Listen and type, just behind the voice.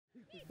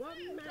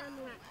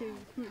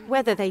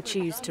Whether they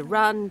choose to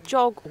run,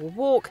 jog or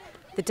walk,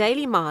 the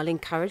Daily Mile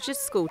encourages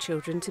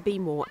schoolchildren to be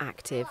more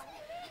active.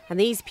 And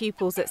these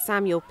pupils at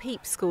Samuel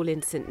Pepys School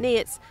in St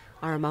Neots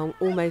are among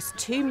almost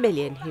 2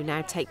 million who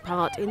now take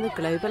part in the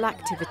Global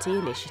Activity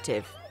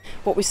Initiative.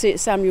 What we see at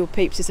Samuel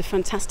Pepys is a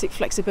fantastic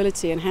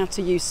flexibility in how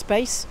to use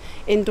space,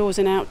 indoors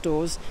and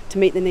outdoors, to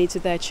meet the needs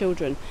of their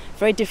children.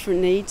 Very different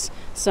needs.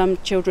 Some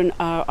children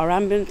are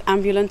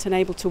ambulant and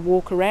able to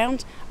walk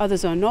around,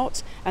 others are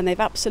not, and they've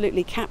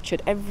absolutely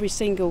captured every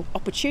single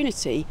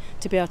opportunity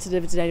to be able to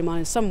deliver the Daily Mile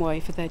in some way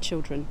for their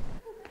children.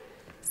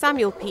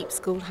 Samuel Pepys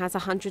School has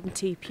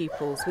 102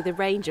 pupils with a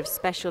range of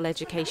special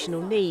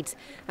educational needs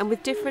and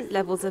with different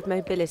levels of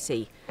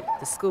mobility.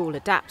 The school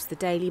adapts the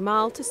Daily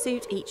Mile to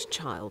suit each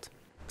child.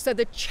 So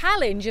the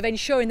challenge of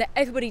ensuring that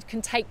everybody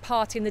can take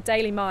part in the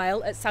Daily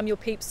Mile at Samuel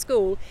Pepys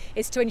School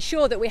is to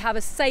ensure that we have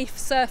a safe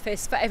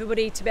surface for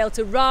everybody to be able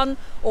to run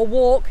or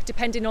walk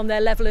depending on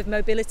their level of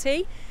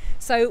mobility.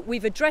 So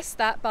we've addressed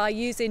that by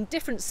using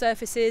different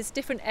surfaces,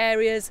 different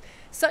areas,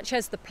 such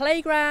as the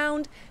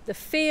playground, the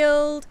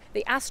field,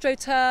 the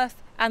AstroTurf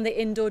and the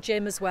indoor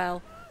gym as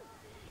well.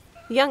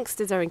 The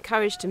youngsters are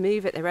encouraged to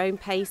move at their own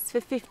pace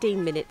for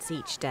 15 minutes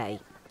each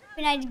day.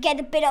 And I get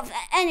a bit of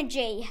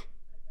energy.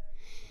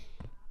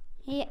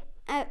 Yeah,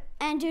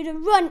 and do the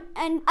run,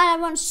 and I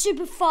run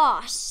super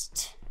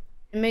fast.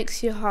 It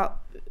makes your heart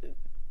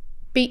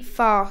beat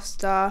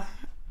faster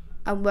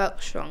and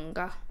work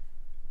stronger.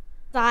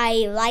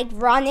 I like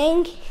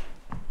running,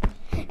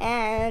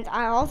 and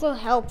I also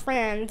help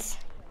friends.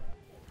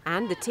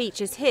 And the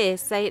teachers here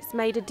say it's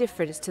made a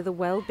difference to the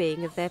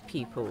well-being of their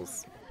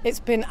pupils. It's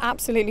been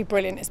absolutely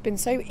brilliant. It's been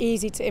so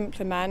easy to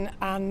implement,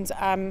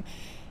 and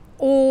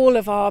all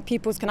of our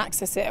pupils can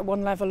access it at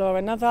one level or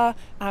another,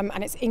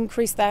 and it's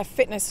increased their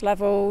fitness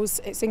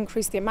levels, it's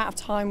increased the amount of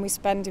time we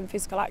spend in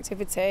physical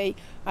activity,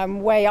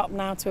 way up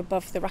now to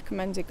above the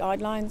recommended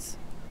guidelines.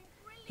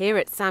 Here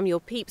at Samuel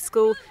Pepys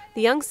School,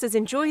 the youngsters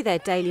enjoy their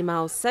Daily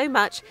Miles so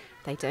much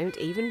they don't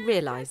even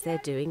realise they're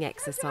doing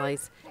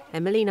exercise.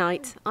 Emily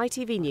Knight,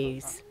 ITV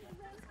News.